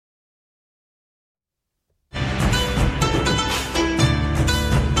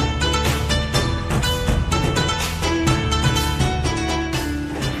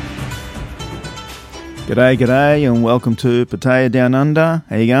G'day, g'day, and welcome to Pattaya Down Under.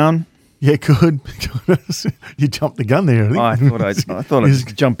 How you going? Yeah, good. You jumped the gun there, I think. I thought I'd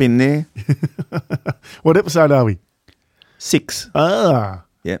just jump in there. What episode are we? 6. Ah.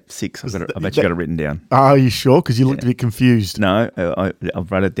 Yep, 6. I've actually got it written down. Are you sure? Because you looked a bit confused. No, I've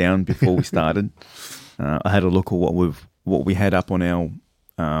wrote it down before we started. I had a look at what we had up on our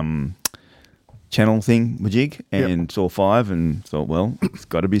channel thing, Majig, and saw 5 and thought, well, it's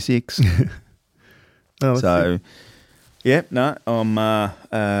got to be 6. Oh, so, I'm a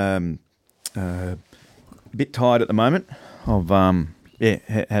bit tired at the moment. I've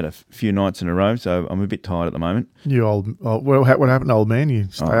had a few nights in a row, so I'm a bit tired at the moment. You what happened, old man? You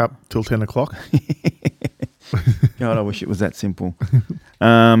stay up till 10 o'clock? God, I wish it was that simple.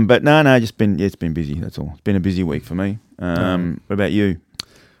 But no, it's been busy. That's all. It's been a busy week for me. What about you?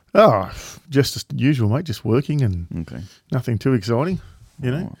 Oh, just as usual, mate. Just working and nothing too exciting,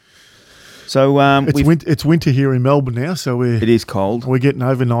 you know. So it's winter here in Melbourne now, so it is cold. We're getting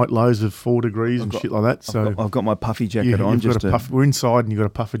overnight lows of 4 degrees and shit like that. So I've got my puffy jacket on. We're inside, and you've got a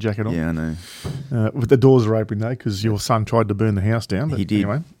puffer jacket on. Yeah, I know. With the doors are open though, because your son tried to burn the house down. But he did.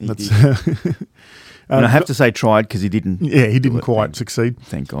 Anyway, he did. And I have to say tried because he didn't. Yeah, he didn't quite succeed.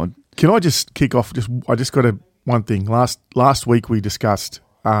 Thank God. Can I just kick off? I just got one thing. Last week we discussed,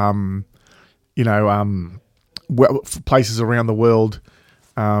 places around the world.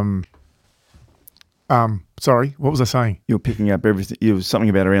 Sorry, what was I saying? You were picking up everything. It was something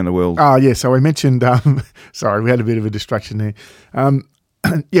about around the world. Oh, yeah. So we mentioned, sorry, we had a bit of a distraction there.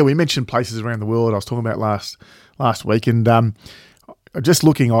 We mentioned places around the world I was talking about last week. And just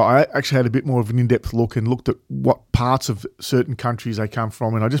looking, I actually had a bit more of an in-depth look and looked at what parts of certain countries they come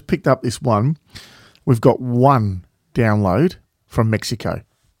from. And I just picked up this one. We've got one download from Mexico.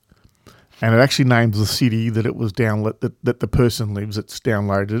 And it actually names the city that it was that the person lives that's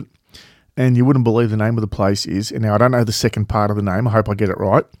downloaded it. And you wouldn't believe the name of the place is, and now I don't know the second part of the name, I hope I get it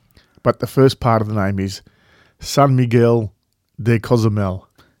right, but the first part of the name is San Miguel de Cozumel.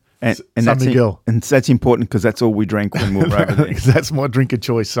 And San Miguel. And that's important because that's all we drank when we were over there. That's my drink of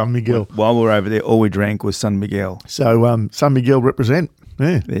choice, San Miguel. While we were over there, all we drank was San Miguel. So San Miguel represent.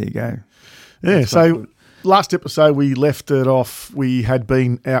 Yeah. There you go. Yeah, that's so last episode we left it off. We had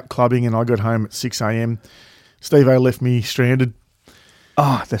been out clubbing and I got home at 6 a.m. Steveo left me stranded.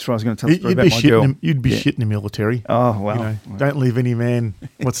 Oh, that's right. I was going to tell a story about my girl. You'd be shit in the military. Oh, well. Don't leave any man.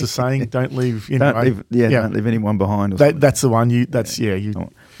 What's the saying? Don't leave. Don't leave anyone behind. That's the one.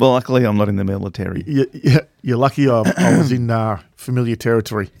 Well, luckily, I'm not in the military. You're lucky. I was in familiar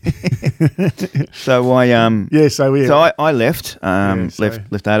territory. So I I left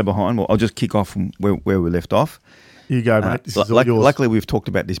left Ada behind. Well, I'll just kick off from where we left off. You go, mate. This is all yours. Luckily, we've talked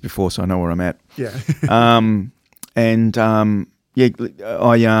about this before, so I know where I'm at. Yeah.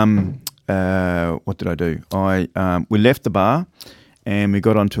 What did I do? We left the bar and we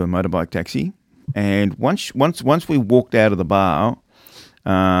got onto a motorbike taxi. And once we walked out of the bar,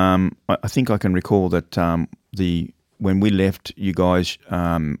 I think I can recall that when we left, you guys,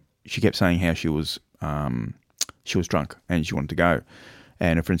 she kept saying how she was drunk and she wanted to go,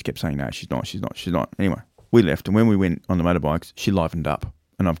 and her friends kept saying no, she's not. Anyway, we left, and when we went on the motorbikes, she livened up,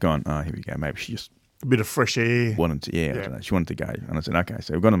 and I've gone, oh, here we go, maybe she just. A bit of fresh air. I don't know. She wanted to go. And I said, okay.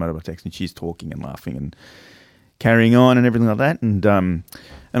 So we've got on a motorbike taxi and she's talking and laughing and carrying on and everything like that. And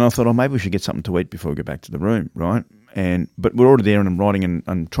I thought, oh, maybe we should get something to eat before we go back to the room, right? But we're already there and I'm riding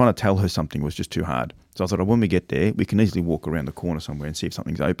and trying to tell her something was just too hard. So I thought, when we get there, we can easily walk around the corner somewhere and see if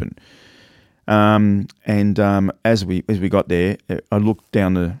something's open. As we got there, I looked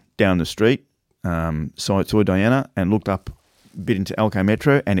down the street, saw Diana and looked up bit into Alco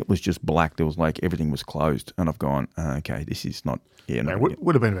Metro and it was just black. There was everything was closed, and I've gone, okay, this is not. Yeah, no, it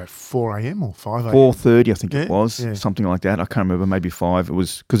would have been about 4 a.m. or 5 a.m. 4:30, I think it was, something like that. I can't remember, maybe 5. It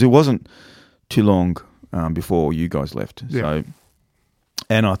was because it wasn't too long before you guys left. Yeah. So,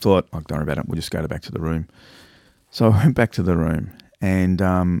 and I thought, don't worry about it. We'll just go back to the room. So I went back to the room, and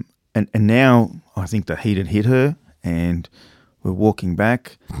now I think the heat had hit her, and we're walking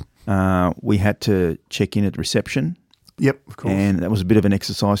back. We had to check in at reception. Yep, of course. And that was a bit of an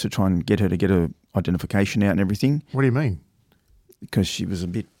exercise to try and get her to get her identification out and everything. What do you mean? Because she was a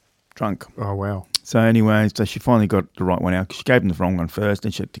bit drunk. Oh, wow. So anyway, she finally got the right one out. She gave them the wrong one first,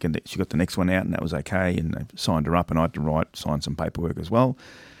 then she got the next one out, and that was okay, and they signed her up, and I had to sign some paperwork as well.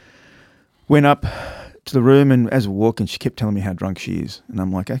 Went up to the room, and as we were walking, she kept telling me how drunk she is. And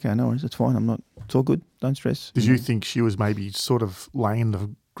I'm like, okay, no worries, it's fine. It's all good. Don't stress. Did you think she was maybe sort of laying the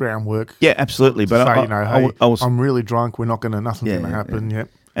groundwork? Yeah, absolutely. But say, hey, I'm really drunk. We're not going to, nothing's going to happen. Yeah.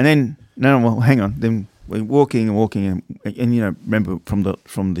 And then, hang on. Then we're walking and walking, and you know, remember from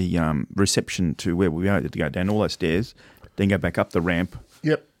the reception to where we had to go down all those stairs, then go back up the ramp,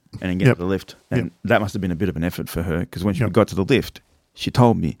 Yep. and then get to the lift. And Yep. that must have been a bit of an effort for her, because when she got to the lift, she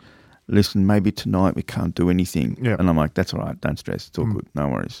told me, "Listen, maybe tonight we can't do anything." Yep. And I'm like, "That's all right. Don't stress. It's all good. No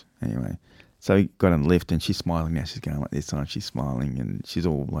worries." Anyway, so we got on the lift, and she's smiling now. She's going like this, and she's smiling, and she's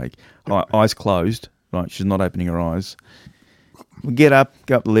all like eyes closed. Right, she's not opening her eyes. We get up,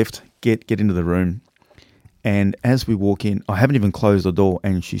 go up the lift, get into the room, and as we walk in, I haven't even closed the door,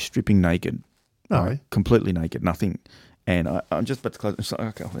 and she's stripping naked, completely naked, nothing. And I'm just about to close. So,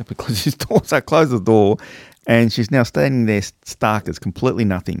 okay, I'll have to close this door. So I close the door, and she's now standing there stark as completely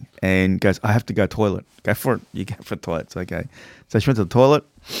nothing, and goes, "I have to go toilet." Go for it. You go for the toilet. It's okay. So she went to the toilet,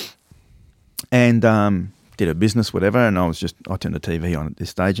 and did her business, whatever. And I turned the TV on at this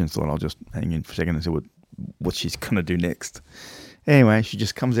stage and thought I'll just hang in for a second and see what she's gonna do next. Anyway, she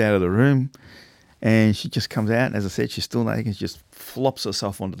just comes out of the room, and she just comes out, and as I said, she's still naked. She just flops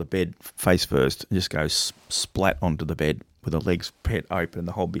herself onto the bed face first and just goes splat onto the bed with her legs spread open and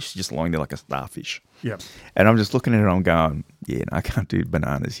the whole bitch. She's just lying there like a starfish. Yep. And I'm just looking at her, I'm going, yeah, no, I can't do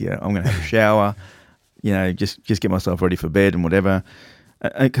bananas here. I'm going to have a shower, you know, just get myself ready for bed and whatever.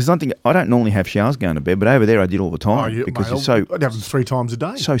 Because I don't normally have showers going to bed, but over there I did all the time because it's so. I'd have them 3 times a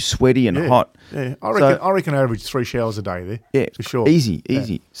day. So sweaty and hot. Yeah, I reckon I average 3 showers a day there. Yeah, for sure. Easy.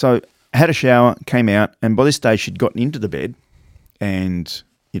 So I had a shower, came out, and by this stage she'd gotten into the bed, and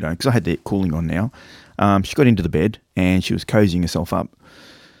you know, because I had the cooling on now, she got into the bed and she was cozying herself up.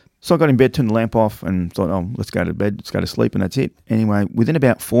 So I got in bed, turned the lamp off, and thought, oh, let's go to bed, let's go to sleep, and that's it. Anyway, within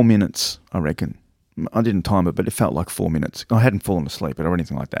about 4 minutes, I reckon. I didn't time it, but it felt like 4 minutes. I hadn't fallen asleep or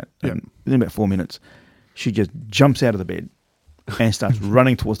anything like that. Yep. And within about 4 minutes, she just jumps out of the bed and starts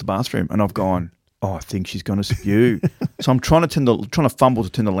running towards the bathroom. And I've gone, oh, I think she's going to spew. So I'm trying to fumble to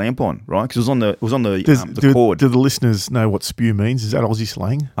turn the lamp on, right? Because it was on the cord. Do the listeners know what spew means? Is that Aussie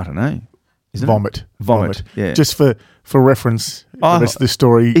slang? I don't know. Vomit. Yeah. Just for reference, the rest of the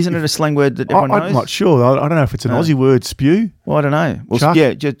story. Isn't it a slang word that everyone knows? I'm not sure. I don't know if it's an Aussie word, spew. Well, I don't know. Well, chuck?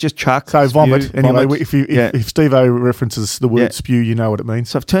 Yeah, just chuck. So spew, vomit. Anyway, vomit. if Steveo references the word spew, you know what it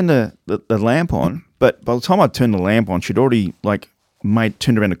means. So I've turned the lamp on, but by the time I turned the lamp on, she'd already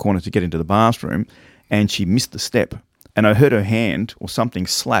turned around the corner to get into the bathroom, and she missed the step. And I heard her hand or something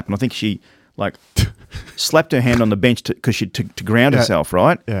slap, and I think she slapped her hand on the bench because to ground herself,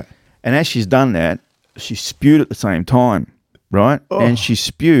 right? Yeah. And as she's done that, she spewed at the same time, right? Oh. And she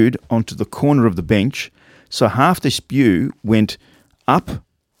spewed onto the corner of the bench. So half the spew went up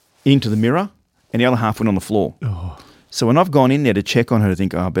into the mirror and the other half went on the floor. Oh. So when I've gone in there to check on her to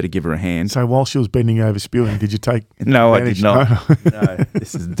think, I better give her a hand. So while she was bending over spewing, did you take No, advantage? I did not. No,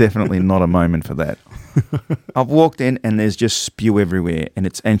 this is definitely not a moment for that. I've walked in and there's just spew everywhere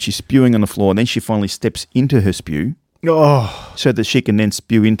and she's spewing on the floor. And then she finally steps into her spew. Oh, so that she can then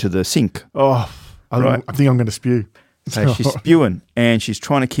spew into the sink. Oh, I think I'm going to spew. So she's spewing and she's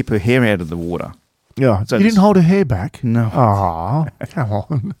trying to keep her hair out of the water. Yeah. So you didn't hold her hair back? No. Oh, come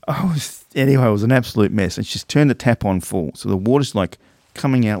on. Anyway, it was an absolute mess. And she's turned the tap on full. So the water's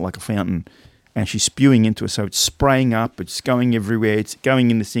coming out like a fountain and she's spewing into it. So it's spraying up. It's going everywhere. It's going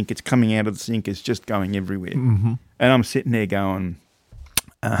in the sink. It's coming out of the sink. It's just going everywhere. Mm-hmm. And I'm sitting there going,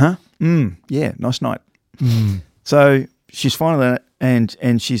 yeah, nice night. Mm. So she's finally and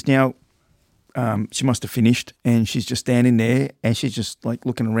she's now, she must have finished and she's just standing there and she's just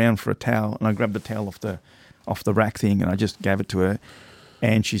looking around for a towel and I grabbed the towel off the rack thing and I just gave it to her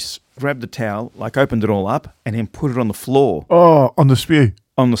and she's grabbed the towel, opened it all up and then put it on the floor. Oh, on the spew.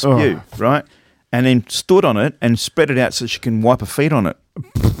 On the spew, right? And then stood on it and spread it out so she can wipe her feet on it.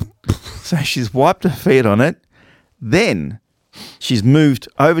 So she's wiped her feet on it. Then she's moved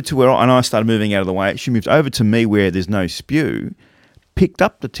over to where and I started moving out of the way. She moved over to me where there's no spew, picked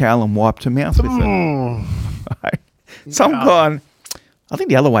up the towel and wiped her mouth with it. Right? So I'm going, I think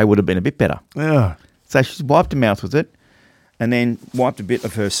the other way would have been a bit better. Yeah. So she's wiped her mouth with it and then wiped a bit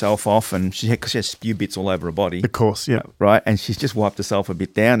of herself off and because she has spew bits all over her body. Of course, yeah. Right? And she's just wiped herself a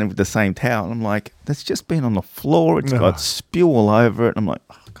bit down and with the same towel. And I'm like, that's just been on the floor. It's got spew all over it. And I'm like,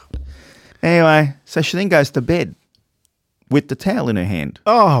 oh, God. Anyway, so she then goes to bed with the towel in her hand.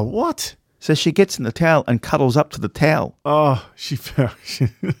 Oh, what? So she gets in the towel and cuddles up to the towel. Oh, she felt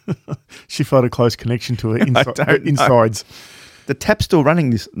a close connection to her insides. The tap's still running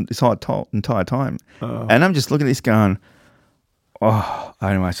this entire time. Oh. And I'm just looking at this going, oh,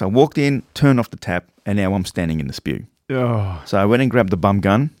 anyway. So I walked in, turned off the tap, and now I'm standing in the spew. Oh. So I went and grabbed the bum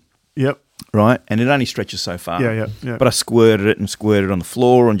gun. Yep. Right? And it only stretches so far. Yeah. But I squirted it on the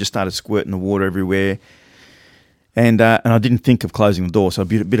floor and just started squirting the water everywhere. And I didn't think of closing the door, so a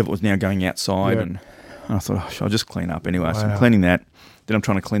bit of it was now going outside. Yep. And And I thought, I'll just clean up anyway. So I'm Wow. cleaning that. Then I'm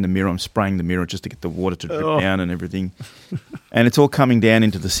trying to clean the mirror. I'm spraying the mirror just to get the water to drip down and everything. And it's all coming down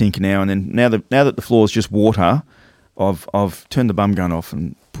into the sink now. And then now that the floor is just water, I've turned the bum gun off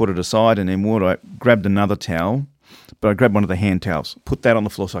and put it aside. And then I grabbed another towel, but I grabbed one of the hand towels, put that on the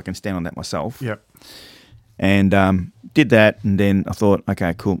floor so I can stand on that myself. Yep. And did that, and then I thought,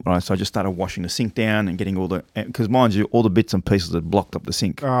 okay, cool. All right, so I just started washing the sink down and getting because mind you, all the bits and pieces had blocked up the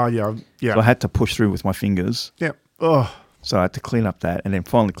sink. Oh, yeah. So I had to push through with my fingers. Yep. Oh, So I had to clean up that, and then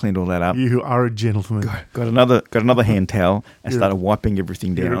finally cleaned all that up. you are a gentleman. Got another hand towel and started wiping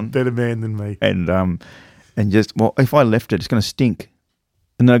everything You're a down. better man than me. And just, well, if I left it, it's going to stink.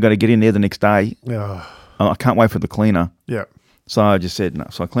 And then I got to get in there the next day. Oh, I can't wait for the cleaner. yeah. So I just said no.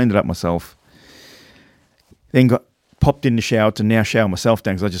 So I cleaned it up myself. Then popped in the shower to now shower myself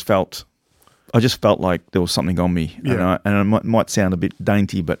down because I just felt like there was something on me. Yeah. And it might sound a bit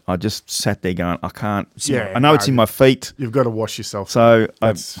dainty, but I just sat there going, I can't. Yeah, I know it's in my feet. You've got to wash yourself. So I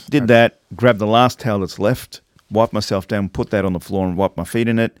That's- did that, grabbed the last towel that's left, wiped myself down, put that on the floor and wiped my feet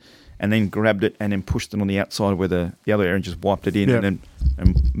in it, and then grabbed it and then pushed it on the outside where the other area and just wiped it in and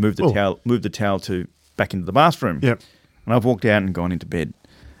moved the towel to back into the bathroom. Yep. And I've walked out and gone into bed.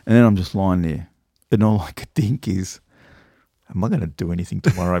 And then I'm just lying there. And all I could think is, am I going to do anything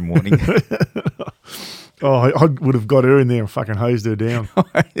tomorrow morning? Oh, I would have got her in there and fucking hosed her down.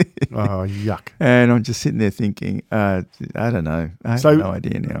 Oh, yuck. And I'm just sitting there thinking, I don't know. I have no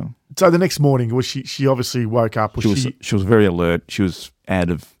idea now. So the next morning, was she obviously woke up. She was very alert. She was out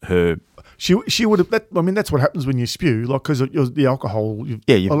of her. She would have. That's what happens when you spew, like because the alcohol.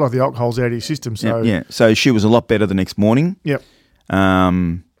 A lot of the alcohol's out of your system. So yeah. So she was a lot better the next morning. Yep.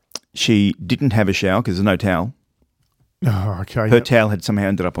 She didn't have a shower because there's no towel. Oh, okay. Her towel had somehow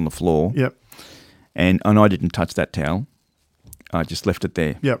ended up on the floor. Yep. And I didn't touch that towel. I just left it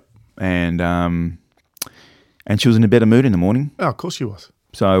there. Yep. And she was in a better mood in the morning. Oh, of course she was.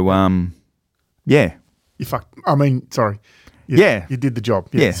 So yeah. You fucked. I mean, sorry. You did the job.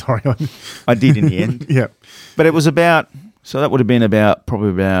 Yeah. Sorry. I did in the end. Yeah. But it was so that would have been probably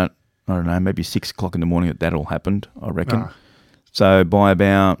about, I don't know, maybe 6 o'clock in the morning that all happened, I reckon. Ah. So by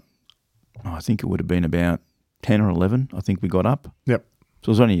about, I think it would have been about 10 or 11, I think we got up. Yep. So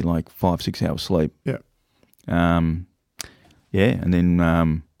it was only like 5-6 hours sleep. Yep. And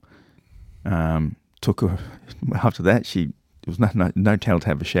then took her, after that, there was no towel to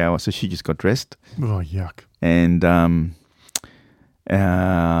have a shower, so she just got dressed. Oh, yuck. And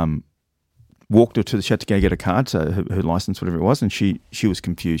walked her to the, she had to go get a card, so her license, whatever it was, and she was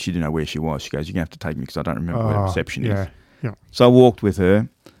confused. She didn't know where she was. She goes, "You're going to have to take me because I don't remember where the reception is." Yeah. So I walked with her,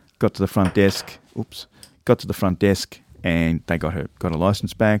 got to the front desk, and they got her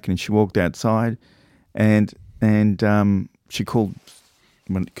license back, and she walked outside, and she called,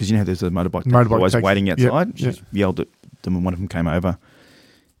 because there's a motorbike always taxi. waiting outside. Yep. She yelled at them, and one of them came over.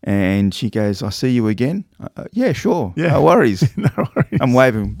 And she goes, "I see you again." Yeah, sure. Yeah. No worries. No worries. I'm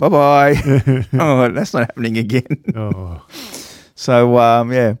waving. Bye-bye. Oh, that's not happening again. Oh.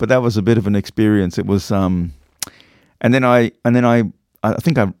 So, but that was a bit of an experience. It was, and then I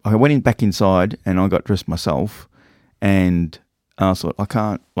think I went back inside and I got dressed myself, and I thought, I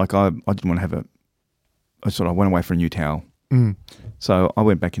can't, like I didn't want to have I went away for a new towel. Mm. So I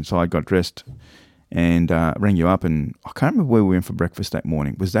went back inside, got dressed, and rang you up, and I can't remember where we went for breakfast that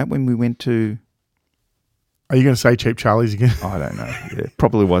morning. Was that when we went to? Are you going to say Cheap Charlie's again? I don't know. Yeah,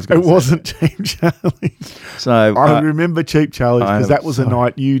 probably was. It wasn't Cheap Charlie's. So I remember Cheap Charlie's because that was the sorry.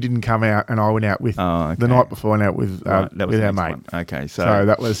 night you didn't come out and I went out with. Okay. The night before I went out with Right, that was with the our next mate. one. Okay, So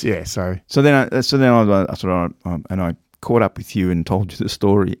that was So then I sort of and I caught up with you and told you the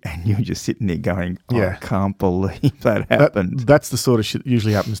story, and you were just sitting there going, I can't believe that happened. That's the sort of shit that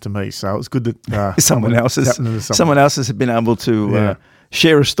usually happens to me. So it's good that someone else has been able to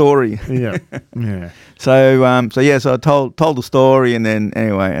share a story. Yeah, yeah. So I told the story, and then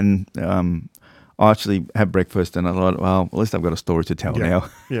anyway, and I actually had breakfast, and I thought, well, at least I've got a story to tell now.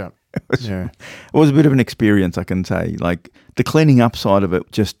 Yeah, It was a bit of an experience, I can say. Like the cleaning up side of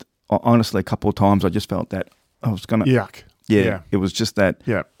it, just honestly, a couple of times I just felt that I was gonna yuck. Yeah, it was just that.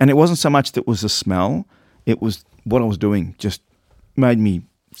 Yeah, and it wasn't so much that it was a smell; it was what I was doing just made me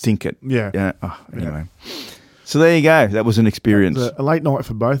think it. Yeah. Yeah. Oh, anyway, so there you go. That was an experience. It was a late night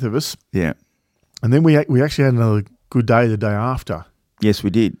for both of us. Yeah. And then we actually had another good day the day after. Yes, we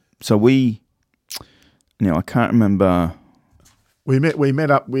did. So now I can't remember. We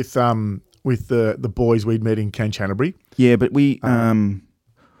met up with the boys we'd met in Kanchanaburi. Yeah, but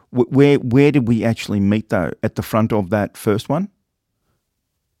where did we actually meet though? At the front of that first one?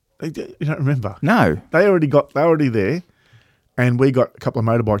 You don't remember? No. They already there. and we got a couple of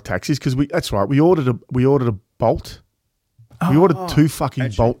motorbike taxis because that's right. We ordered a Bolt. We ordered 2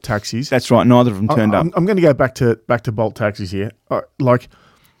 fucking Bolt taxis. That's right. Neither of them turned up. I'm going to go back to Bolt taxis here.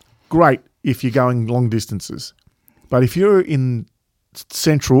 Great if you're going long distances, but if you're in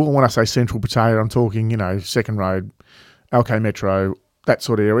central, and when I say central Pattaya, I'm talking Second Road, LK Metro, that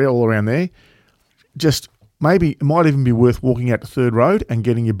sort of area, all around there. Just maybe it might even be worth walking out to Third Road and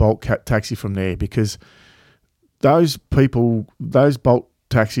getting your Bolt taxi from there, because those Bolt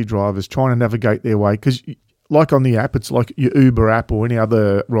taxi drivers trying to navigate their way, because like on the app, it's like your Uber app or any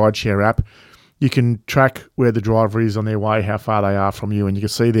other rideshare app. You can track where the driver is on their way, how far they are from you, and you can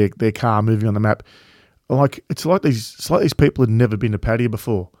see their car moving on the map. It's like these people had never been to Pattaya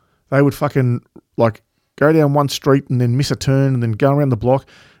before. They would fucking go down one street and then miss a turn and then go around the block.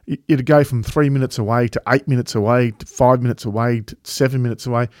 It'd go from 3 minutes away to 8 minutes away to 5 minutes away to 7 minutes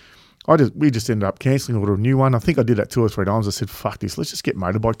away. We just ended up cancelling, order a new one. I think I did that 2 or 3 times. I said, fuck this, let's just get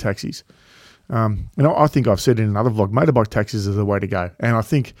motorbike taxis. I think I've said in another vlog, motorbike taxis are the way to go. And I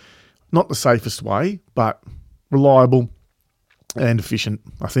think not the safest way, but reliable and efficient.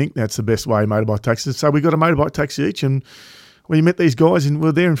 I think that's the best way, motorbike taxis. So we got a motorbike taxi each, and we met these guys and we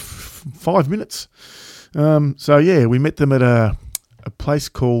were there in 5 minutes. We met them at a place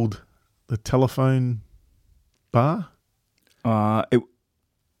called the Telephone Bar.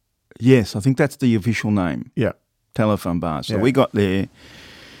 Yes, I think that's the official name. Yeah. Telephone Bar. So we got there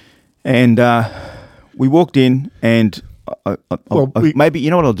and we walked in, and maybe you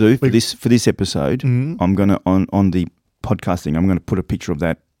know what I'll do for this episode. Mm-hmm. I'm gonna on the podcasting. I'm gonna put a picture of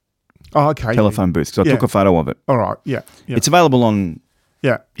that telephone booth, because I took a photo of it. All right. Yeah. It's available on.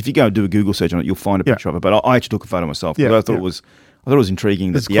 Yeah. If you go and do a Google search on it, you'll find a picture of it. But I actually took a photo myself. Yeah. I thought it was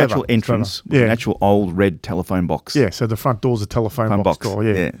intriguing that the actual entrance was an actual old red telephone box. Yeah. So the front door's a telephone box door.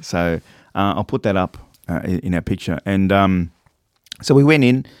 Yeah. So I'll put that up in our picture. And so we went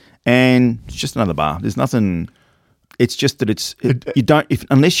in, and it's just another bar. There's nothing. It's just that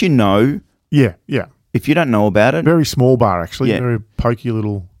unless you know. Yeah. Yeah. If you don't know about it, very small bar actually. Yeah. Very pokey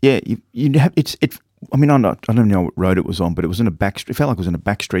little. Yeah. You have it. I mean, I don't know what road it was on, but it was in a back street. It felt like it was in a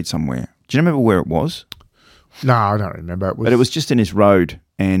back street somewhere. Do you remember where it was? No, I don't remember. But it was just in this road,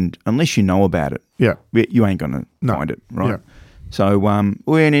 and unless you know about it, you ain't going to find it, right? Yeah. So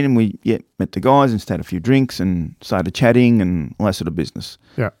we went in and we met the guys and had a few drinks and started chatting and all that sort of business.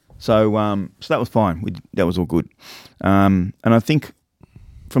 Yeah. So that was fine. That was all good. And I think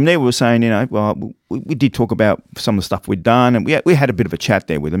from there we were saying, we did talk about some of the stuff we'd done, and we had a bit of a chat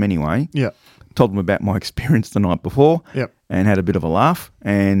there with them anyway. Yeah. Told them about my experience the night before, and had a bit of a laugh,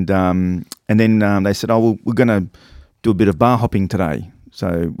 and then they said, "Oh, we're going to do a bit of bar hopping today."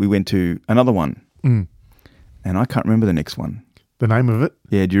 So we went to another one, and I can't remember the next one. The name of it?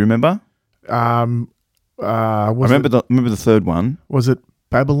 Yeah, do you remember? I remember the third one. Was it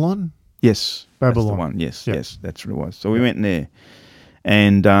Babylon? Yes, Babylon. That's the one. Yes, yes, that's what it was. So we went in there,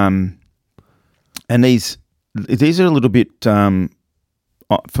 and these are a little bit.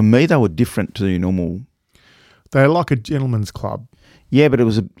 For me, they were different to normal. They're like a gentleman's club. Yeah, but it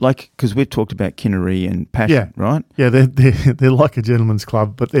was because we talked about Kinnery and Passion, right? Yeah, they're like a gentleman's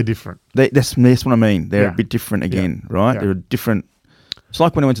club, but they're different. That's what I mean. They're a bit different again, right? They're different. It's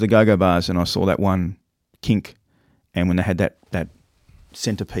like when I went to the go-go bars and I saw that one kink, and when they had that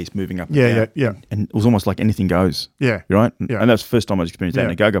centerpiece moving up. Yeah. And it was almost like anything goes. Yeah. Right? Yeah. And that's the first time I experienced that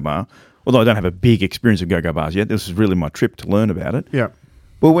in a go-go bar. Although I don't have a big experience of go-go bars yet. This was really my trip to learn about it. Yeah.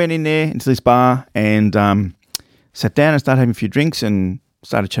 We went in there into this bar and sat down and started having a few drinks and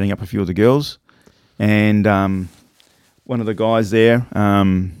started chatting up a few of the girls. And one of the guys there,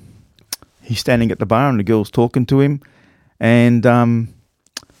 he's standing at the bar and the girl's talking to him. And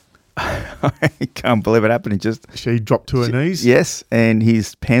I can't believe it happened. She dropped to her knees? Yes, and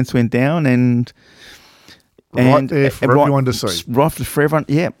his pants went down and... Right there for everyone to see. Right for everyone,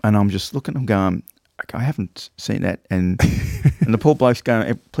 yeah. And I'm just looking, I'm going... I haven't seen that, and the poor bloke's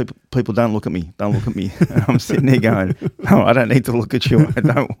going, people don't look at me, And I'm sitting there going, no, I don't need to look at you. I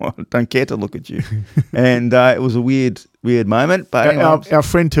don't care to look at you. And it was a weird moment. But anyway, our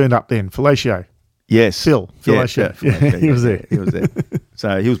friend turned up then, Felicio. Yes, Phil. Felicio. He was there. He was there.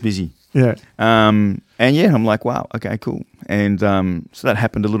 So he was busy. Yeah. I'm like, wow, okay, cool. And so that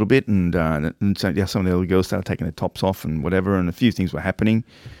happened a little bit, and so some of the other girls started taking their tops off and whatever, and a few things were happening,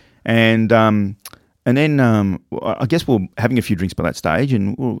 And then I guess we were having a few drinks by that stage,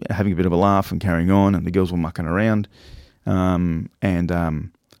 and we were having a bit of a laugh and carrying on, and the girls were mucking around. And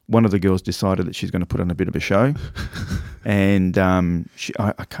one of the girls decided that she's going to put on a bit of a show. And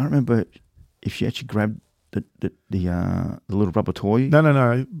I can't remember if she actually grabbed the little rubber toy.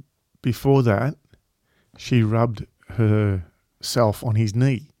 No. Before that, she rubbed her herself on his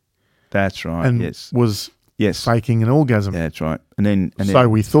knee. That's right. And yes. was Yes. faking an orgasm. Yeah, that's right. And then So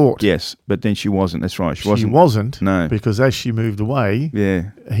we thought. Yes, but then she wasn't. That's right. She wasn't. No. Because as she moved away,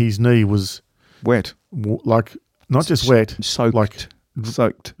 his knee was wet. Not just wet. Soaked.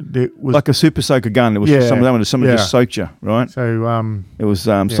 Soaked. It was like a super soaker gun. It was someone just soaked you, right? So it was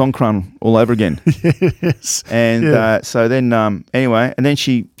Songkran all over again. Yes. And so then anyway, and then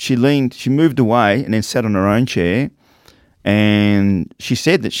she moved away and then sat on her own chair, and she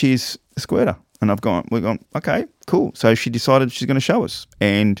said that she's a squirter. And we've gone, okay, cool. So she decided she's going to show us,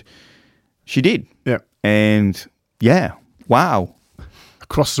 and she did. Yeah. And wow.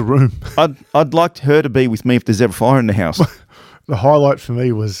 Across the room. I'd like her to be with me if there's ever fire in the house. The highlight for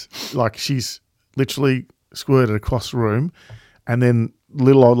me was like she's literally squirted across the room, and then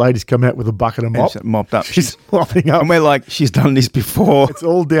little old lady's come out with a bucket of mop. Mopped up. She's mopping up. And we're like, she's done this before. It's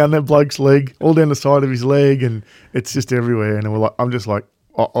all down that bloke's leg, all down the side of his leg, and it's just everywhere. And I'm just like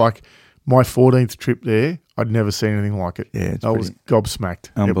my 14th trip there, I'd never seen anything like it. Yeah, I was gobsmacked.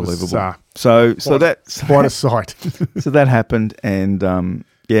 Unbelievable. So that's quite a sight. So that happened, and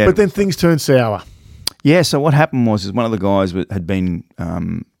But then things turned sour. Yeah. So what happened was one of the guys had been,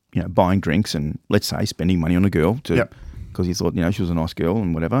 buying drinks and let's say spending money on a girl because he thought she was a nice girl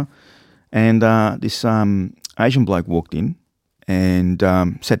and whatever. And this Asian bloke walked in and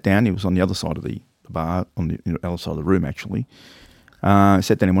sat down. He was on the other side of the bar, on the other side of the room actually.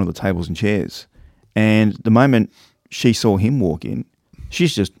 Sat down in one of the tables and chairs. And the moment she saw him walk in,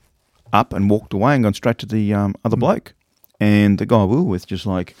 she's just up and walked away and gone straight to the other bloke. And the guy we were with just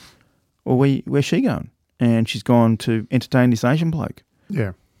like, well, where's she going? And she's gone to entertain this Asian bloke.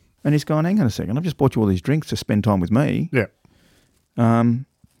 Yeah. And he's gone, hang on a second, I've just bought you all these drinks to spend time with me. Yeah. And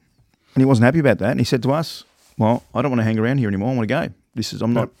he wasn't happy about that. And he said to us, well, I don't want to hang around here anymore. I want to go.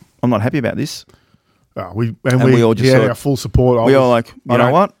 I'm not happy about this. We all just had our full support. We all like, you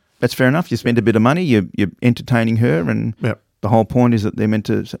know what? That's fair enough. You spend a bit of money. You're entertaining her, and the whole point is that they're meant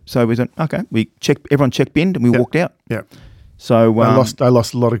to. So we said, okay. Everyone checked binned, and we walked out. Yeah. So they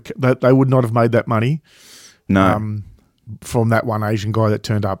lost a lot of. They would not have made that money. No. From that one Asian guy that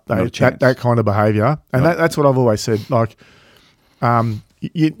turned up, that kind of behaviour, and that's what I've always said. Like,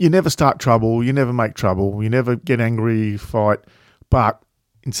 you never start trouble, you never make trouble, you never get angry, fight. But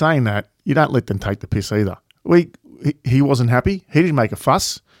in saying that, you don't let them take the piss either. He wasn't happy. He didn't make a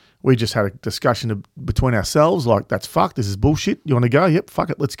fuss. We just had a discussion between ourselves, like, that's fucked. This is bullshit. You want to go? Yep, fuck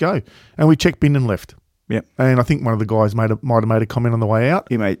it, let's go. And we checked bin and left. Yep. And I think one of the guys might have made a comment on the way out.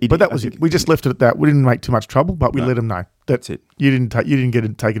 But that was it. We just left it at that. We didn't make too much trouble, but we let him know. That's it. You didn't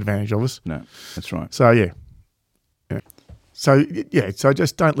take advantage of us. No, that's right. So yeah. So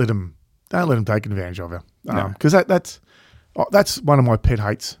just don't let them take advantage of you. Because that's one of my pet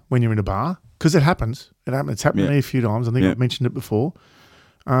hates when you're in a bar, because it happens. It's happened to me a few times. I think I've mentioned it before.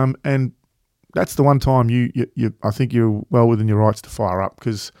 And that's the one time I think you're well within your rights to fire up,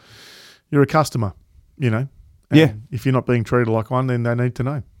 because you're a customer, And if you're not being treated like one, then they need to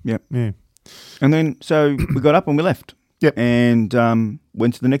know. Yep. Yeah. And then so we got up and we left. Yep. And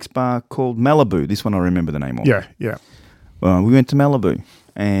went to the next bar called Malibu. This one I remember the name of. Yeah, yeah. Well, we went to Malibu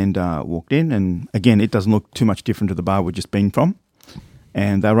and walked in, and again, it doesn't look too much different to the bar we'd just been from.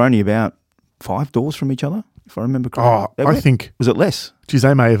 And they were only about 5 doors from each other, if I remember correctly. I think... Was it less? Geez,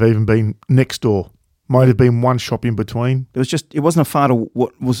 they may have even been next door. Might have been one shop in between. It wasn't a far to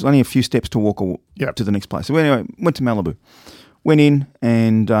what was only a few steps to walk to the next place. So anyway, went to Malibu. Went in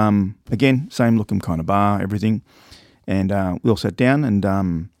and again, same looking kind of bar, everything. And we all sat down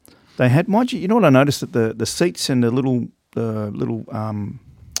and they had, mind you know what I noticed, that the seats and the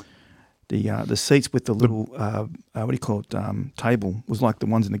seats with the little what do you call it, table was like the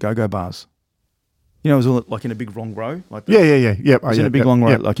ones in the go-go bars. It was all like in a big long row. Like yeah. It was in a big long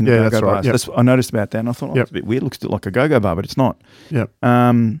row, like in the go-go bars. Right, that's what I noticed about that, and I thought, it's a bit weird. It looks like a go-go bar, but it's not. Yeah.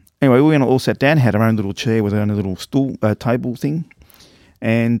 Anyway, we all sat down, had our own little chair with our own little stool table thing.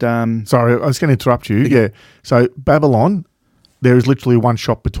 And sorry, I was going to interrupt you. Yeah. So Babylon, there is literally one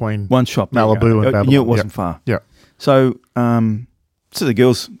shop between Malibu and Babylon. You knew it wasn't far. Yeah. So so the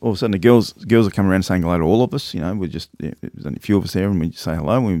girls, all of a sudden the girls are coming around saying hello to all of us. We just there's only a few of us there, and we just say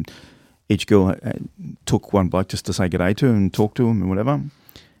hello. And each girl took one bloke just to say good day to and talk to him and whatever.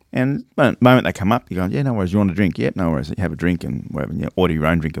 And the moment they come up, you go, yeah, no worries, you want a drink? Yeah, no worries. You have a drink and whatever. Order your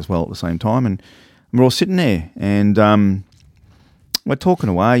own drink as well at the same time. And we're all sitting there and we're talking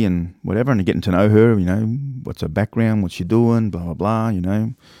away and whatever, and getting to know her, what's her background, what's she doing, blah, blah, blah,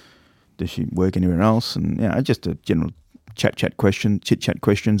 does she work anywhere else? And, just a general chit-chat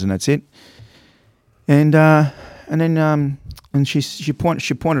questions, and that's it. And then she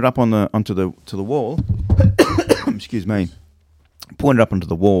pointed up to the wall. Excuse me. pointed up onto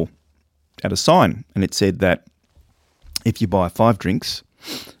the wall at a sign, and it said that if you buy 5 drinks,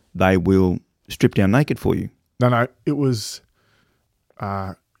 they will strip down naked for you. No, it was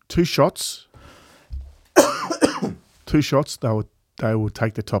 2 shots. 2 shots, they would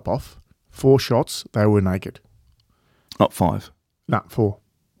take the top off. 4 shots, they were naked. Not 5. No, 4.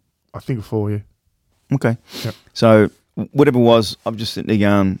 I think 4, yeah. Okay. Yep. So whatever it was, I'm just sitting there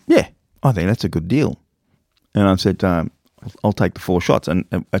going, yeah, I think that's a good deal. And I said, I'll take the 4 shots. And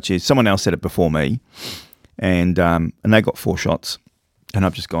actually, someone else said it before me, and they got 4 shots. And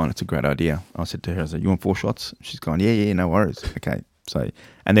I've just gone, it's a great idea. I said to her, you want 4 shots? She's gone, yeah, no worries. Okay. So,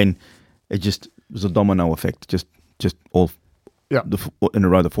 and then it was a domino effect, just all in a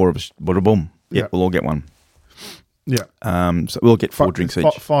row, the 4 of us, bada boom. Yeah, we'll all get one. Yeah. So we'll get 4 drinks each.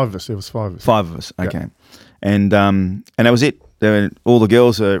 5 of us. There was 5 of us. 5 of us. Okay. And that was it. All the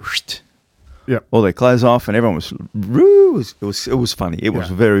girls are all their clothes off, and everyone was it was funny. It was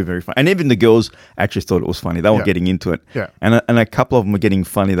very, very funny. And even the girls actually thought it was funny. They were getting into it. Yeah. And a couple of them were getting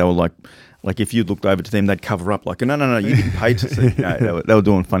funny. They were like if you looked over to them, they'd cover up like, no, you didn't pay to see. No, they were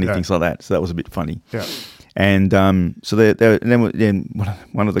doing funny things like that. So that was a bit funny. Yeah. And so then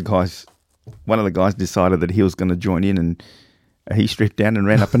one of the guys decided that he was going to join in, and he stripped down and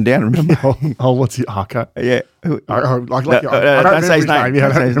ran up and down. Remember? What's he? Okay. Yeah. I don't remember his name. Yeah,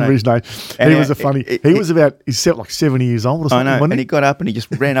 I don't remember his name. He was he was he's like 70 years old or something. I know. And he got up and he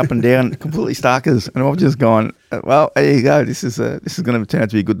just ran up and down, completely starkers. And I've just gone, well, there you go. This is going to turn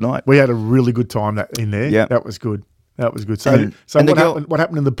out to be a good night. We had a really good time in there. Yeah. That was good. That was good. So, what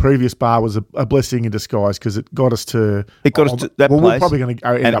happened in the previous bar was a blessing in disguise, because it got us to that place. We're probably going to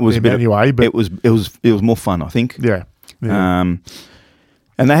end up there anyway. But it was more fun, I think. Yeah. And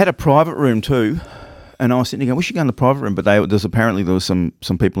they had a private room too, and I was sitting there going, we should go in the private room, but there was some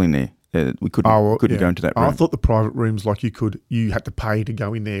people in there. We couldn't go into that room. I thought the private rooms, like you had to pay to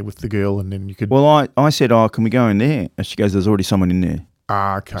go in there with the girl, and then you could. Well, I said, can we go in there? And she goes, there's already someone in there.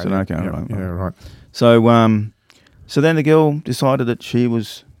 Okay. I said, okay, right. Yeah, right. So then the girl decided that she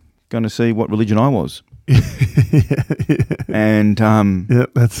was going to see what religion I was. And yeah,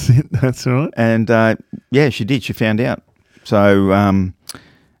 that's it. That's right. And she did. She found out. So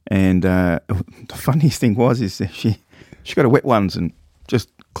the funniest thing is that she got her wet ones and just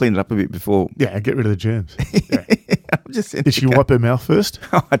cleaned it up a bit before. Yeah, get rid of the germs. Yeah. Did she wipe her mouth first?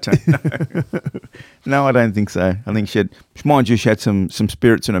 Oh, I don't know. No, I don't think so. I think she had some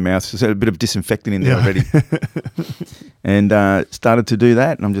spirits in her mouth, so a bit of disinfectant in there already. And started to do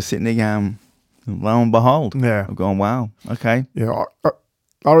that, and I'm just sitting there going, lo and behold. Yeah. I've gone, wow, okay. Yeah,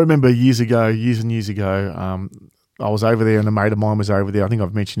 I remember years and years ago, I was over there, and a mate of mine was over there. I think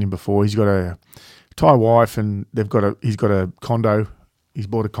I've mentioned him before. He's got a Thai wife, and he's got a condo. He's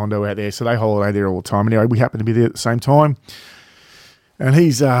bought a condo out there, so they holiday there all the time. Anyway, we happened to be there at the same time, and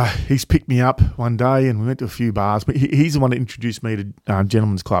he's picked me up one day, and we went to a few bars. But he's the one that introduced me to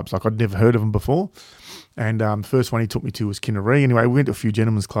gentlemen's clubs. Like, I'd never heard of them before, and the first one he took me to was Kinneree. Anyway, we went to a few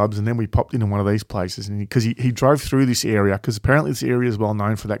gentlemen's clubs, and then we popped into one of these places, and because he drove through this area, because apparently this area is well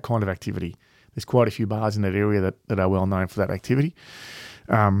known for that kind of activity. There's quite a few bars in that area that are well known for that activity.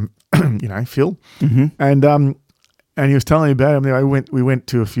 Phil, and he was telling me about it. Anyway, we went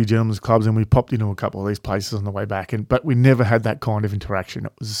to a few gentlemen's clubs, and we popped into a couple of these places on the way back. But we never had that kind of interaction.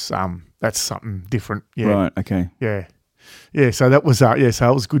 It was that's something different. Yeah. Right. Okay. Yeah. Yeah. So that was So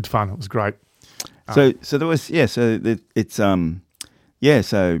it was good fun. It was great. So there was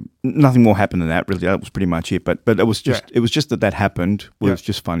So nothing more happened than that. Really, that was pretty much it. But it was just that happened. It was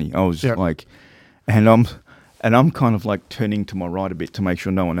just funny. I was like, and I'm kind of like turning to my right a bit to make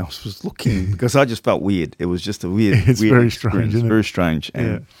sure no one else was looking, because I just felt weird. It was just a weird. It's weird very experience. strange. Isn't it? Very strange.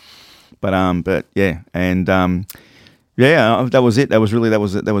 And, yeah. But yeah, and that was it. That was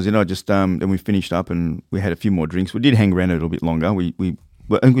it. I just then we finished up and we had a few more drinks. We did hang around a little bit longer. I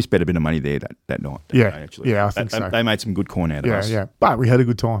think we spent a bit of money there that night. Day, actually. Yeah, I think so. They made some good coin out of us. Yeah, but we had a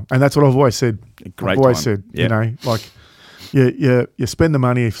good time, and that's what I've always said. Great I've always time. said, like, you spend the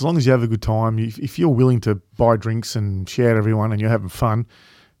money as long as you have a good time. If you're willing to buy drinks and share everyone, and you're having fun,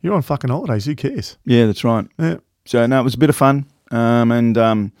 you're on fucking holidays. Who cares? Yeah, that's right. Yeah. So no, it was a bit of fun,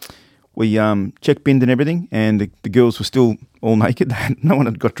 and we check binned and everything, and the girls were still all naked. No one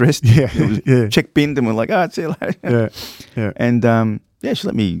had got dressed. Yeah, Check binned, and we're like, see you later. Yeah. And she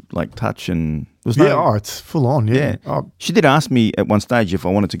let me like touch, and it was it's full on. Yeah. She did ask me at one stage if I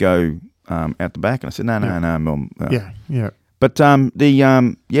wanted to go out the back, and I said no, Mum. Yeah. But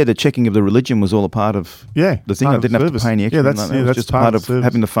the checking of the religion was all a part of the thing. I didn't have to pay any extra. Yeah, that's just part of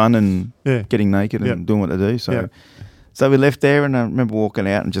having the fun and getting naked and doing what they do. So we left there, and I remember walking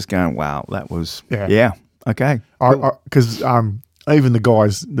out and just going, "Wow, that was okay." Because even the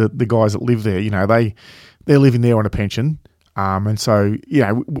guys that live there, they're living there on a pension, and so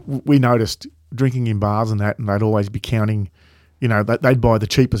we noticed drinking in bars and that, and they'd always be counting, they'd buy the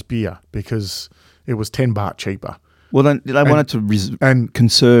cheapest beer because it was 10 baht cheaper. Well, then they wanted to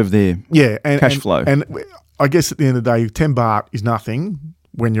conserve their cash flow. And I guess at the end of the day, 10 baht is nothing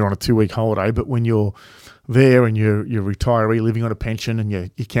when you're on a 2-week holiday, but when you're there and you're retiree living on a pension and you're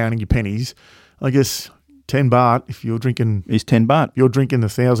counting your pennies, I guess 10 baht, if you're drinking... Is 10 baht. You're drinking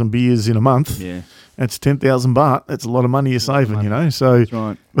 1,000 beers in a month. Yeah. That's 10,000 baht. That's a lot of money you're saving, So, that's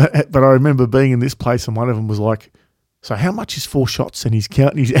right. But I remember being in this place and one of them was like, so how much is 4 shots? And he's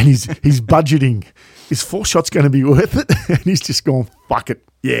counting, he's budgeting. Is 4 shots going to be worth it? And he's just going, fuck it.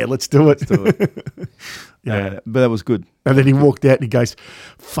 Yeah, let's do it. But that was good. And then he walked out and he goes,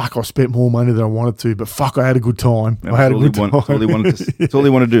 fuck, I spent more money than I wanted to, but fuck, I had a good time. That's all he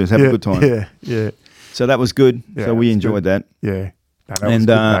wanted to do is have a good time. Yeah. So that was good. Yeah, so we enjoyed that. Yeah. No, that was and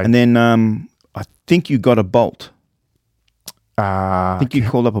good, mate. and then I think you got a bolt. I think you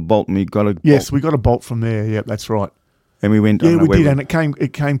called up a bolt and we got a bolt. Yes, we got a bolt from there. Yeah, that's right. And we went. Yeah, we did, and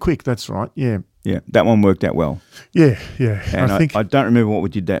it came quick. That's right. Yeah. Yeah, that one worked out well. Yeah. And I don't remember what we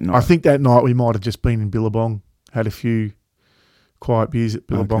did that night. I think that night we might have just been in Billabong, had a few quiet beers at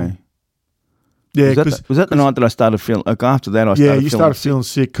Billabong. Okay. Yeah, was that the night that I started feeling? Like after that, I started feeling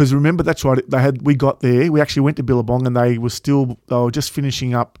sick. Because remember, that's right. We got there. We actually went to Billabong, and they were just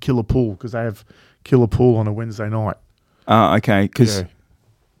finishing up Killer Pool because they have Killer Pool on a Wednesday night. Okay. Because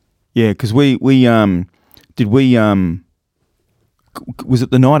was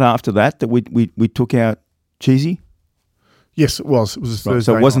it the night after that we took out Cheesy? Yes, it was. It was a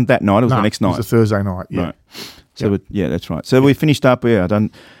Thursday. So it wasn't that night. It was the next night. It was a Thursday night. Yeah. Right. So that's right. So we finished up. Yeah,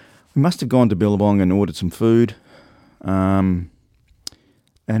 we must have gone to Billabong and ordered some food, and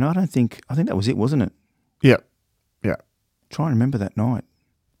I think that was it, wasn't it? Yeah. Try and remember that night.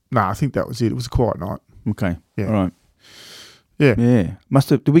 No, I think that was it. It was a quiet night. Okay. Yeah. All right. Yeah. Yeah. Must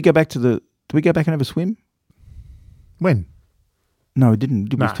have. Did we go back and have a swim? When? No, it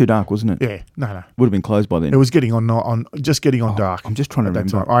didn't. It was too dark, wasn't it? Yeah. No. Would have been closed by then. It was getting on dark. I'm just trying to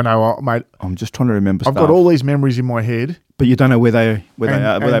remember. I know, mate. I'm just trying to remember. I've got all these memories in my head, but you don't know where they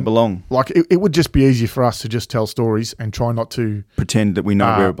belong. Like it would just be easier for us to just tell stories and try not to pretend that we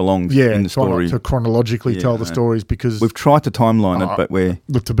know where it belongs. In the story, not to chronologically tell the stories because we've tried to timeline it, but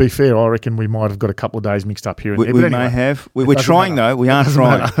look, to be fair, I reckon we might have got a couple of days mixed up here and there. We may have. We're trying though. We are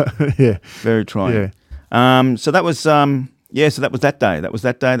trying. Yeah, very trying. Yeah. So that was so that was that day. That was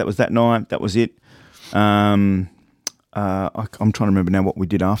that day. That was that night. That was it. I'm trying to remember now what we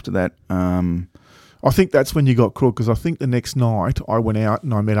did after that. I think that's when you got crook because I think the next night I went out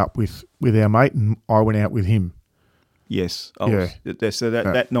and I met up with our mate and I went out with him. Yes.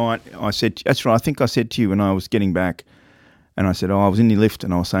 That night I said, that's right, I think I said to you when I was getting back and I said, I was in the lift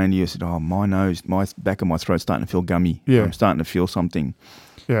and I was saying to you, I said, my nose, my back of my throat's starting to feel gummy. Yeah. I'm starting to feel something.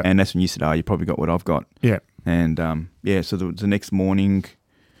 Yeah. And that's when you said, you probably got what I've got. Yeah. And so the next morning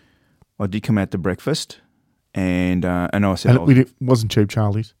I did come out to breakfast and I said... And it wasn't Cheap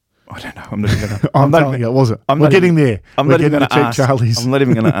Charlie's. I don't know. I'm not even going to... I'm telling you, it wasn't. We're getting there. I'm not even going to ask. Charlie's. I'm not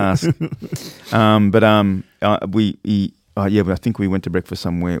even going to ask. I think we went to breakfast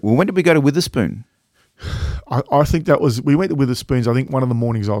somewhere. Well, when did we go to Witherspoon? I think we went to Witherspoons. I think one of the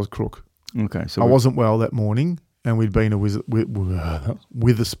mornings I was crook. Okay. So I wasn't well that morning and we'd been to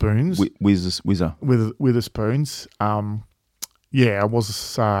Witherspoons. Witherspoons. I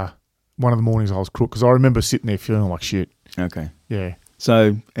was one of the mornings I was crook because I remember sitting there feeling like shit. Okay. Yeah.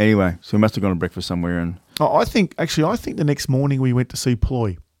 So anyway, we must have gone to breakfast somewhere and... I think the next morning we went to see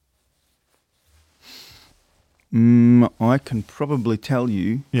Ploy. I can probably tell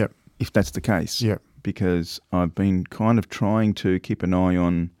you if that's the case. Yeah. Because I've been kind of trying to keep an eye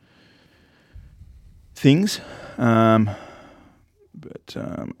on things, but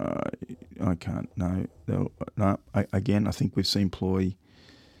I can't. No. Again, I think we've seen Ploy.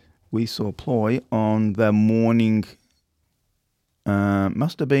 We saw Ploy on the morning...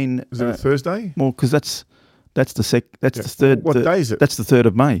 must have been... Is it a Thursday? Well, because that's the third... What day is it? That's the 3rd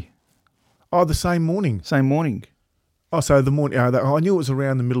of May. Oh, the same morning. Same morning. Oh, so the morning... I knew it was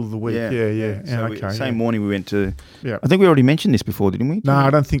around the middle of the week. Yeah. So same morning we went to... Yeah. I think we already mentioned this before, didn't we? No, I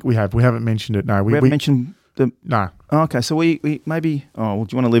don't think we have. We haven't mentioned it, no. We haven't mentioned the... No. Oh, okay, so we maybe... Oh, well,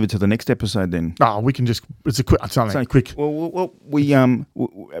 do you want to leave it to the next episode then? No, we can just... It's only quick. Well, we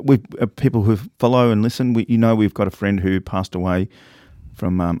people who follow and listen, we've got a friend who passed away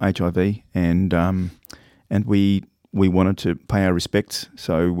from HIV and we wanted to pay our respects,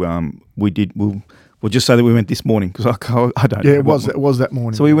 so we did... We'll just say that we went this morning because I don't know. Yeah, it was that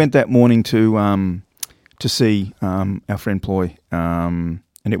morning. So we went that morning to to see our friend Ploy, and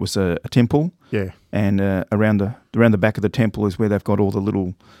it was a temple. Yeah. And around the back of the temple is where they've got all the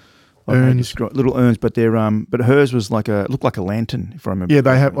little Urns. little urns, but they're but hers was looked like a lantern, if I remember. Yeah,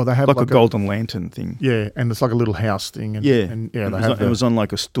 they have like a golden lantern thing. Yeah, and it's like a little house thing. And, Yeah, and yeah, it was on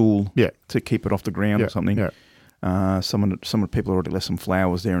like a stool. Yeah. To keep it off the ground or something. Yeah. Some of the people already left some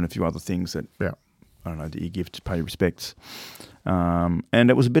flowers there and a few other things that Yeah. I don't know that you give to pay respects. And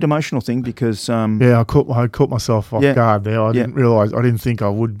it was a bit emotional thing because I caught myself off guard there. I didn't realise. I didn't think I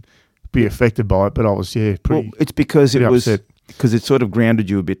would be affected by it, but I was pretty. Well, it's because it was upset. because it sort of grounded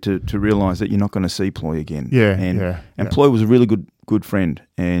you a bit to realise that you're not going to see Ploy again. Yeah, and Ploy was a really good friend,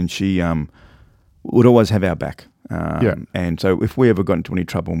 and she would always have our back. And so if we ever got into any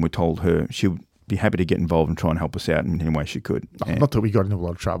trouble and we told her, she would be happy to get involved and try and help us out in any way she could. Not that we got into a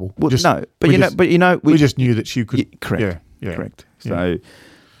lot of trouble. Well, we just knew that she could. Correct. Yeah. Correct.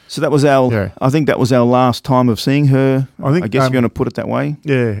 So that was our. Yeah. I think that was our last time of seeing her. I guess if you're going to put it that way.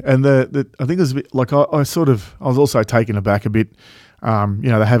 Yeah, and the I think it was a bit like I was also taken aback a bit. They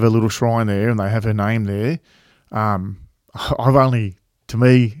have a little shrine there and they have her name there. I've known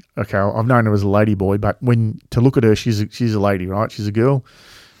her as a lady boy, but to look at her, she's a lady, right? She's a girl.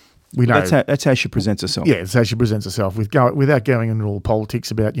 We know that's how she presents herself. Yeah, that's how she presents herself without going into all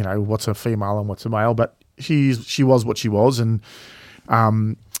politics about what's a female and what's a male. But she was what she was, and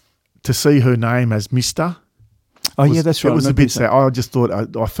to see her name as Mister. Oh yeah, that's right. It was a bit sad. I just thought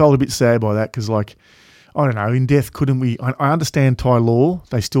I felt a bit sad by that because, like, I don't know, in death, couldn't we? I understand Thai law;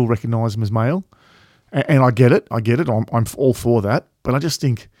 they still recognise him as male, and I get it. I'm all for that, but I just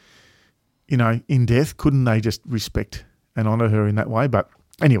think, in death, couldn't they just respect and honour her in that way? But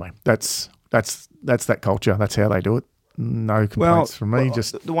anyway, that's that culture. That's how they do it. No complaints from me.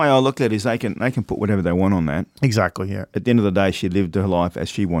 Just the way I look at it is they can put whatever they want on that. Exactly. Yeah. At the end of the day, she lived her life as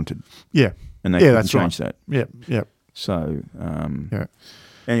she wanted. Yeah. And they couldn't change that. Yeah. Yeah. So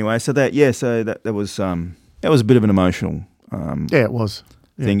anyway, so that was a bit of an emotional it was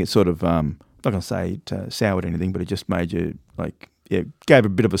thing. It sort of not gonna say it soured anything, but it just made you gave a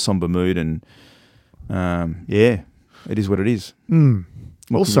bit of a somber mood, and it is what it is.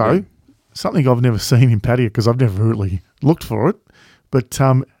 Also, something I've never seen in Pattaya because I've never really looked for it, but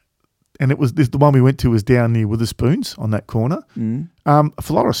and it was the one we went to was down near Witherspoons on that corner. A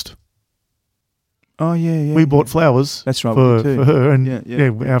florist. Oh yeah. We bought flowers. That's right for her,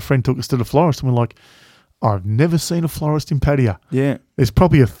 and our friend took us to the florist, and we're like, I've never seen a florist in Pattaya. Yeah, there's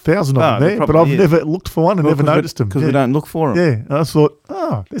probably 1,000 of them there, but I've never looked for one and never noticed them because we don't look for them. Yeah, and I thought,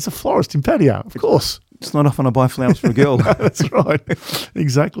 there's a florist in Pattaya, of course. It's not often I buy flowers for a girl. No, that's right.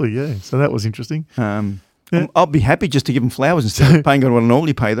 Exactly, yeah. So that was interesting. I'll be happy just to give them flowers instead of paying what I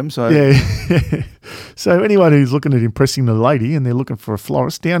normally pay them. So yeah. So anyone who's looking at impressing the lady and they're looking for a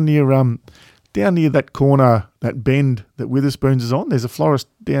florist down near that corner, that bend that Witherspoons is on, there's a florist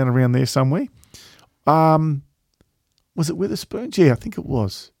down around there somewhere. Was it Witherspoons? Yeah, I think it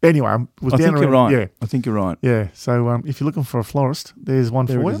was. Anyway, it was I down think around, you're right. Yeah, I think you're right. Yeah. So if you're looking for a florist, there's one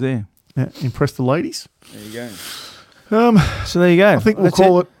for you. There it is there. Yeah, impress the ladies. There you go. So there you go. I think we'll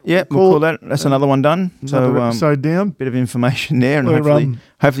call it. Yeah, we'll call that. That's another one done. Another episode down. Bit of information there, and hopefully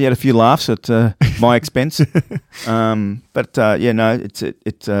you had a few laughs at my expense. It's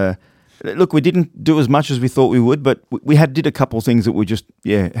look, we didn't do as much as we thought we would, but we did a couple of things that we just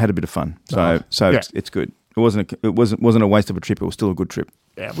had a bit of fun. It's good. It wasn't a waste of a trip. It was still a good trip.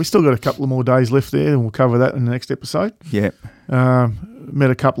 Yeah, we still got a couple of more days left there, and we'll cover that in the next episode. Yeah.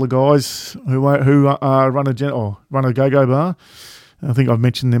 Met a couple of guys who run a go-go bar. I think I've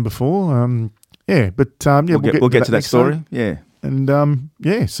mentioned them before. We'll get to that story. Time. Yeah.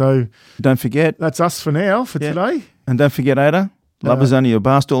 And so don't forget, that's us for now for today. And don't forget, Ada, love is only a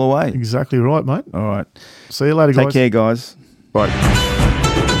bar stool away. Exactly right, mate. All right. See you later, guys. Take care, guys. Bye.